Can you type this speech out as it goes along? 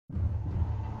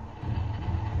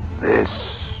This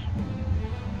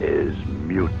is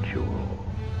mutual.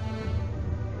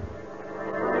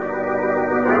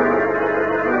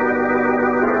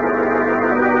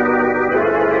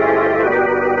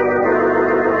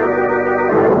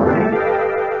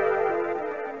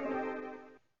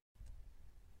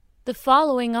 The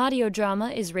following audio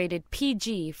drama is rated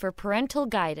PG for parental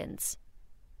guidance.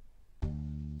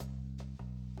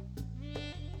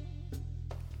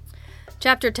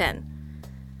 Chapter 10.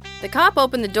 The cop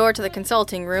opened the door to the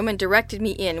consulting room and directed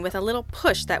me in with a little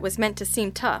push that was meant to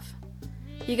seem tough.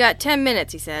 "You got 10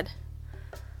 minutes, he said.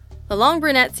 The long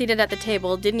brunette seated at the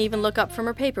table didn't even look up from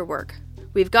her paperwork.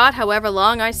 "We've got however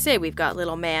long I say we've got,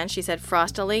 little man," she said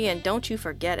frostily, "and don't you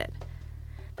forget it."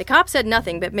 The cop said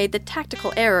nothing but made the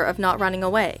tactical error of not running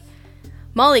away.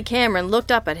 Molly Cameron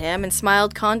looked up at him and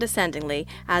smiled condescendingly,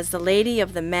 as the lady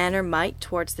of the manor might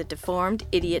towards the deformed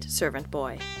idiot servant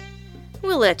boy.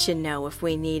 "We'll let you know if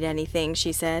we need anything,"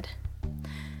 she said.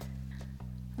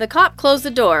 The cop closed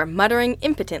the door, muttering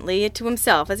impotently to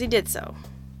himself as he did so.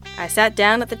 I sat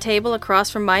down at the table across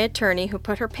from my attorney, who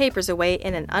put her papers away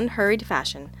in an unhurried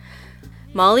fashion.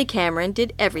 Molly Cameron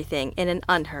did everything in an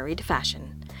unhurried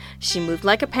fashion. She moved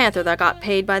like a panther that got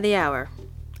paid by the hour.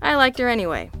 I liked her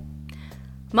anyway.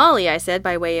 "Molly," I said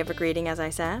by way of a greeting as I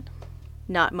sat.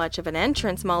 "Not much of an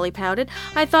entrance," Molly pouted.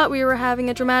 "I thought we were having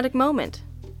a dramatic moment."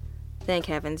 "Thank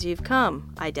heavens you've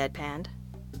come," I deadpanned.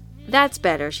 "That's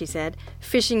better," she said,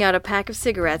 fishing out a pack of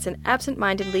cigarettes and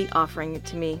absent-mindedly offering it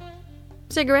to me.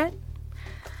 "Cigarette?"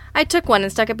 I took one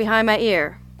and stuck it behind my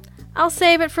ear. "I'll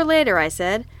save it for later," I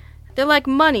said. "They're like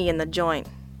money in the joint."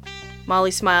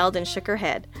 Molly smiled and shook her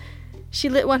head. She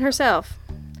lit one herself.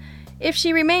 If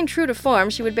she remained true to form,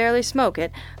 she would barely smoke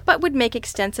it, but would make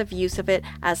extensive use of it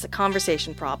as a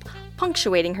conversation prop,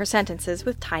 punctuating her sentences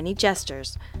with tiny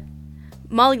gestures.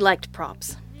 Molly liked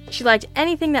props. She liked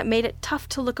anything that made it tough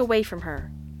to look away from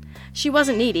her. She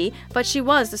wasn't needy, but she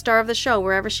was the star of the show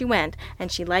wherever she went,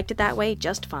 and she liked it that way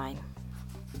just fine.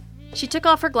 She took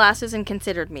off her glasses and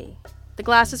considered me. The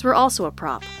glasses were also a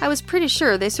prop. I was pretty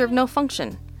sure they served no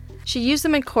function. She used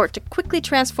them in court to quickly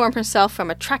transform herself from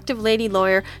attractive lady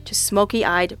lawyer to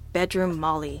smoky-eyed bedroom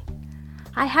Molly.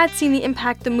 I had seen the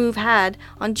impact the move had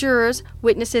on jurors,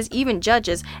 witnesses, even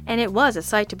judges, and it was a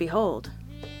sight to behold.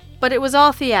 But it was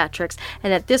all theatrics,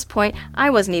 and at this point I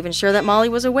wasn't even sure that Molly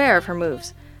was aware of her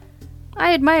moves.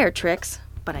 I admired tricks,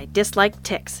 but I disliked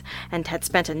ticks, and had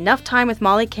spent enough time with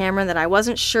Molly Cameron that I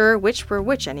wasn't sure which were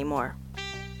which anymore.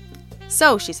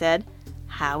 "So," she said,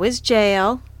 "how is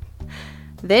jail?"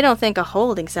 "They don't think a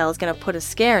holding cell is going to put a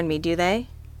scare in me, do they?"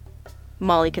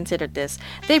 Molly considered this.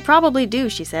 "They probably do,"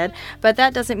 she said, "but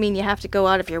that doesn't mean you have to go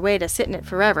out of your way to sit in it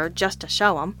forever just to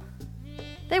show 'em."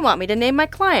 "They want me to name my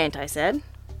client," I said.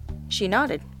 She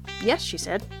nodded. "Yes," she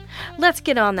said. "Let's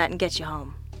get on that and get you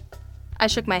home." I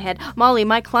shook my head. "Molly,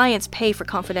 my clients pay for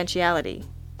confidentiality."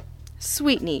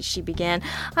 "Sweetney," she began,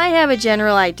 "I have a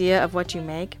general idea of what you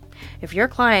make. If your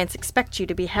clients expect you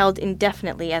to be held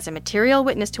indefinitely as a material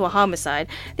witness to a homicide,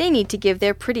 they need to give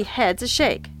their pretty heads a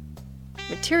shake."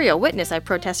 "Material witness?" I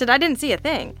protested. "I didn't see a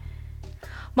thing."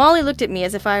 Molly looked at me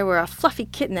as if I were a fluffy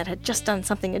kitten that had just done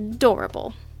something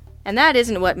adorable. "And that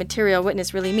isn't what material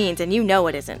witness really means, and you know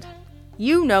it isn't.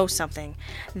 You know something.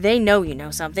 They know you know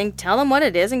something. Tell them what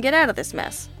it is and get out of this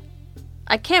mess."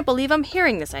 "I can't believe I'm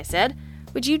hearing this," I said.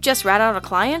 "Would you just rat out a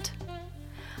client?"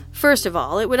 "First of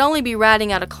all, it would only be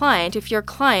ratting out a client if your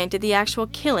client did the actual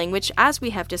killing, which, as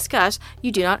we have discussed,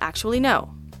 you do not actually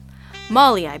know."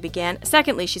 "Molly," I began.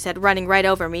 "Secondly," she said, running right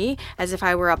over me, as if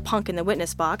I were a punk in the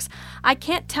witness box, "I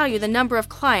can't tell you the number of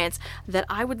clients that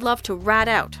I would love to rat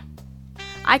out.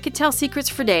 I could tell secrets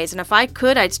for days, and if I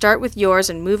could, I'd start with yours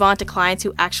and move on to clients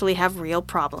who actually have real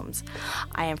problems.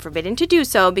 I am forbidden to do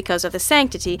so because of the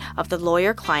sanctity of the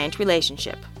lawyer-client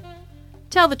relationship."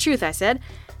 "Tell the truth," I said.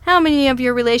 "How many of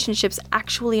your relationships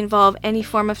actually involve any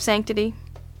form of sanctity?"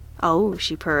 "Oh,"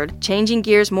 she purred, changing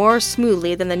gears more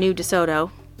smoothly than the new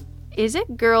DeSoto. "Is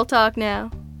it girl talk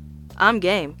now?" "I'm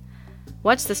game.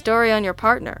 What's the story on your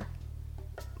partner?"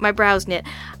 My brows knit.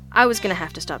 I was going to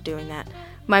have to stop doing that.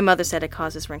 My mother said it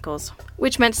causes wrinkles,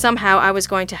 which meant somehow I was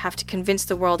going to have to convince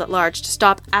the world at large to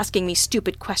stop asking me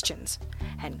stupid questions.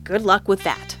 And good luck with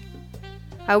that.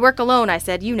 "I work alone," I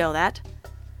said. "You know that."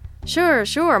 "Sure,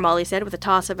 sure," Molly said with a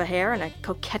toss of a hair and a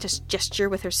coquettish gesture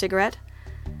with her cigarette.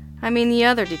 "I mean the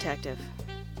other detective.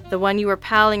 The one you were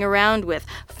palling around with,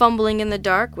 fumbling in the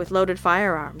dark with loaded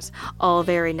firearms. All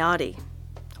very naughty.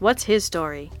 What's his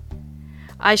story?"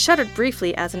 I shuddered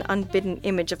briefly as an unbidden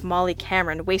image of Molly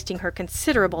Cameron wasting her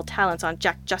considerable talents on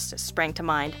Jack Justice sprang to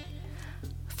mind.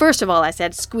 "First of all," I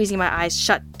said, squeezing my eyes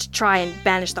shut to try and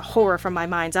banish the horror from my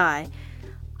mind's eye,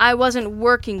 I wasn't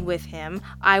working with him.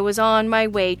 I was on my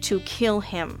way to kill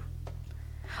him.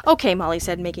 Okay, Molly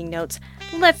said, making notes.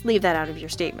 Let's leave that out of your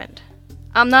statement.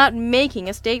 I'm not making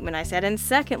a statement, I said, and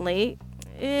secondly,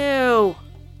 ew.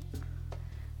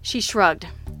 She shrugged.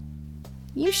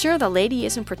 You sure the lady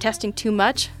isn't protesting too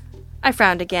much? I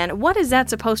frowned again. What is that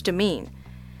supposed to mean?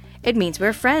 It means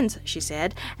we're friends, she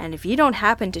said, and if you don't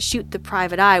happen to shoot the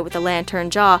private eye with the lantern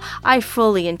jaw, I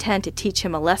fully intend to teach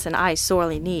him a lesson I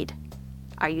sorely need.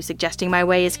 Are you suggesting my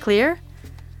way is clear?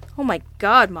 Oh my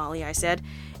God, Molly, I said.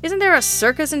 Isn't there a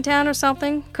circus in town or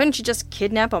something? Couldn't you just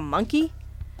kidnap a monkey?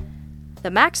 The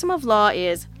maxim of law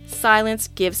is silence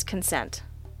gives consent.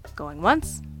 Going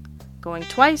once, going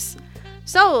twice.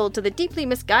 Sold to the deeply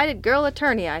misguided girl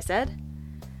attorney, I said.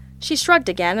 She shrugged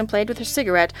again and played with her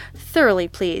cigarette, thoroughly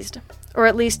pleased, or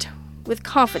at least with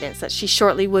confidence that she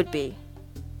shortly would be.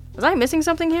 Was I missing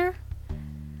something here?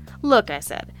 Look, I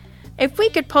said, if we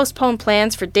could postpone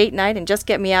plans for date night and just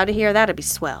get me out of here, that'd be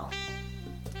swell.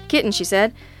 Kitten, she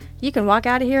said, you can walk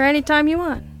out of here any time you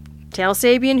want. Tell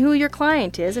Sabian who your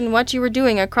client is and what you were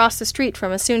doing across the street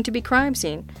from a soon-to-be crime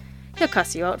scene. He'll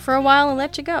cuss you out for a while and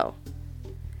let you go.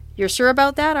 You're sure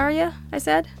about that, are you? I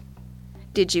said.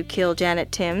 Did you kill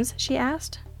Janet Timms? She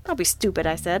asked. Don't be stupid,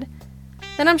 I said.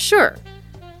 Then I'm sure.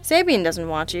 Sabian doesn't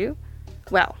want you.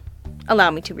 Well,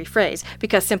 allow me to rephrase,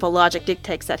 because simple logic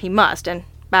dictates that he must, and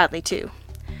badly too.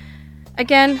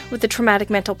 Again, with the traumatic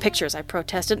mental pictures, I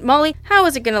protested. Molly, how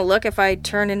is it going to look if I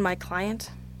turn in my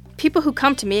client? People who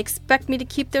come to me expect me to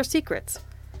keep their secrets.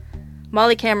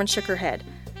 Molly Cameron shook her head.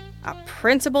 A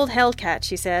principled hellcat,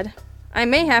 she said. I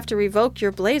may have to revoke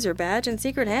your blazer badge and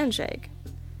secret handshake.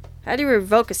 How do you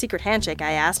revoke a secret handshake?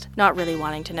 I asked, not really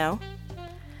wanting to know.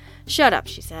 Shut up,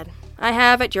 she said. I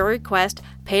have, at your request,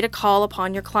 paid a call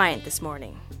upon your client this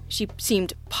morning. She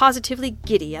seemed positively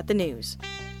giddy at the news.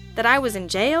 That I was in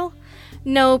jail?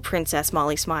 No, Princess,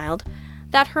 Molly smiled.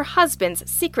 That her husband's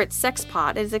secret sex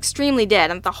pot is extremely dead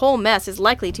and the whole mess is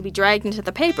likely to be dragged into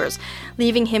the papers,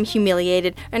 leaving him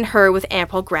humiliated and her with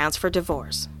ample grounds for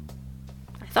divorce.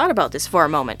 I thought about this for a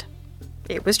moment.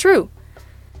 It was true.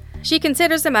 She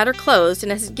considers the matter closed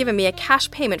and has given me a cash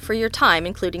payment for your time,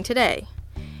 including today.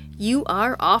 You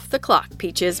are off the clock,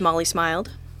 Peaches, Molly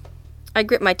smiled. I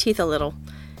grit my teeth a little.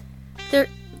 There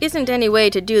isn't any way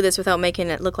to do this without making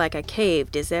it look like I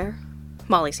caved, is there?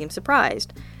 Molly seemed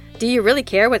surprised. Do you really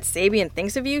care what Sabian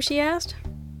thinks of you? She asked.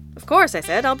 Of course, I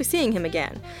said. I'll be seeing him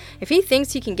again. If he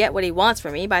thinks he can get what he wants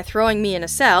from me by throwing me in a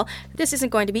cell, this isn't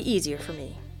going to be easier for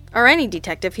me. Or any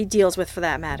detective he deals with, for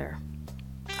that matter.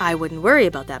 I wouldn't worry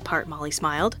about that part, Molly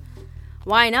smiled.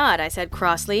 Why not? I said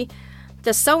crossly.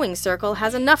 The sewing circle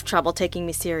has enough trouble taking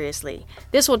me seriously.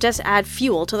 This will just add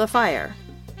fuel to the fire.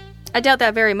 I doubt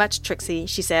that very much, Trixie,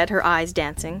 she said, her eyes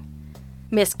dancing.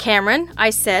 Miss Cameron, I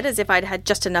said, as if I'd had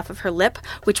just enough of her lip,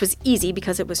 which was easy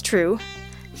because it was true.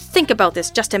 Think about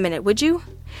this just a minute, would you?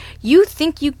 You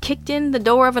think you kicked in the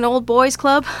door of an old boys'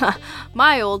 club?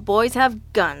 My old boys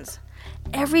have guns.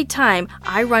 Every time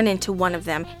I run into one of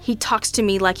them, he talks to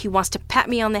me like he wants to pat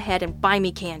me on the head and buy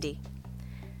me candy.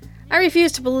 I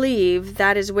refuse to believe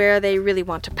that is where they really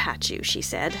want to pat you, she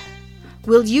said.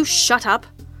 Will you shut up?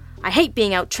 I hate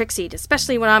being out-Trixied,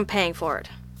 especially when I'm paying for it.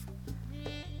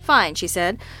 Fine, she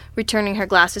said, returning her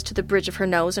glasses to the bridge of her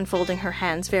nose and folding her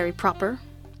hands very proper.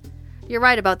 You're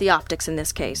right about the optics in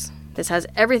this case. This has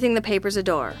everything the papers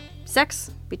adore.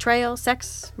 Sex, betrayal,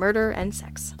 sex, murder, and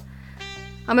sex.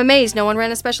 I'm amazed no one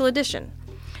ran a special edition.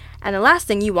 And the last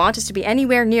thing you want is to be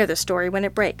anywhere near the story when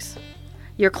it breaks.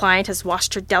 Your client has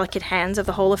washed her delicate hands of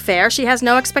the whole affair. She has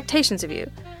no expectations of you.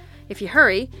 If you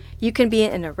hurry, you can be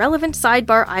an irrelevant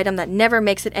sidebar item that never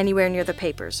makes it anywhere near the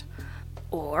papers.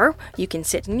 Or you can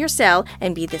sit in your cell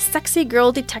and be the sexy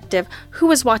girl detective who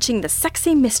was watching the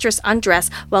sexy mistress undress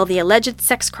while the alleged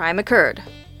sex crime occurred.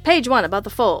 Page 1 about the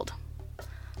fold.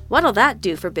 What'll that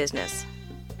do for business?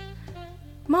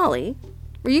 Molly,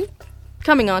 were you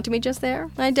coming on to me just there?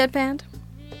 I deadpanned.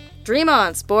 Dream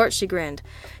on, sport, she grinned.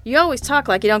 You always talk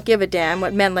like you don't give a damn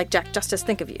what men like Jack Justice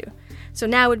think of you. So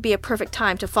now would be a perfect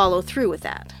time to follow through with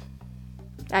that.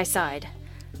 I sighed.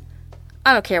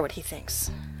 I don't care what he thinks,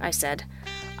 I said.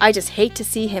 I just hate to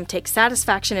see him take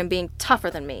satisfaction in being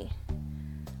tougher than me.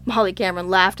 Molly Cameron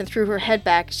laughed and threw her head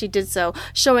back as she did so,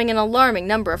 showing an alarming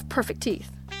number of perfect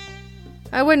teeth.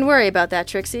 I wouldn't worry about that,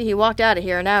 Trixie. He walked out of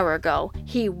here an hour ago.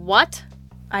 He what?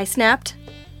 I snapped.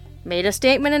 Made a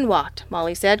statement and walked,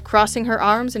 Molly said, crossing her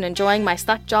arms and enjoying my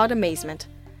slack-jawed amazement.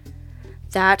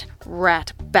 That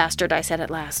rat bastard, I said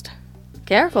at last.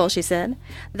 Careful, she said.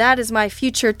 That is my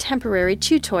future temporary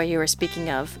chew toy you were speaking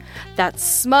of. That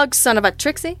smug son of a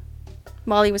Trixie?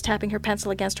 Molly was tapping her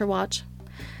pencil against her watch.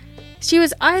 She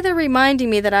was either reminding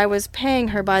me that I was paying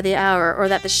her by the hour or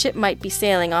that the ship might be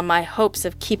sailing on my hopes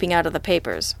of keeping out of the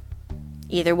papers.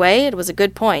 Either way, it was a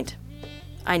good point.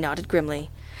 I nodded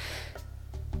grimly.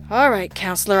 "All right,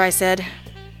 counselor," I said.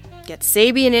 "Get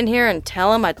Sabian in here and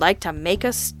tell him I'd like to make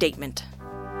a statement."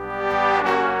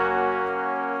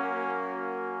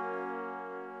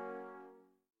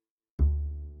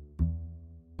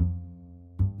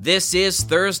 This is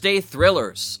Thursday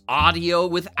Thrillers, audio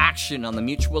with action on the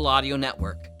Mutual Audio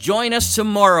Network. Join us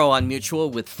tomorrow on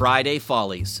Mutual with Friday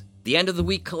Follies, the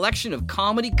end-of-the-week collection of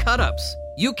comedy cut-ups.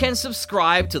 You can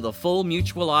subscribe to the full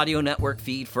Mutual Audio Network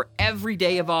feed for every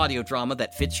day of audio drama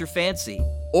that fits your fancy.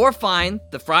 Or find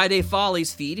the Friday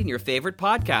Follies feed in your favorite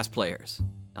podcast players.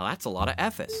 Now that's a lot of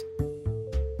F's.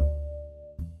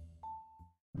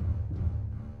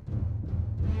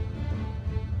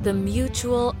 The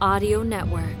Mutual Audio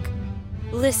Network.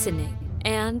 Listening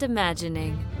and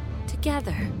imagining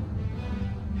together.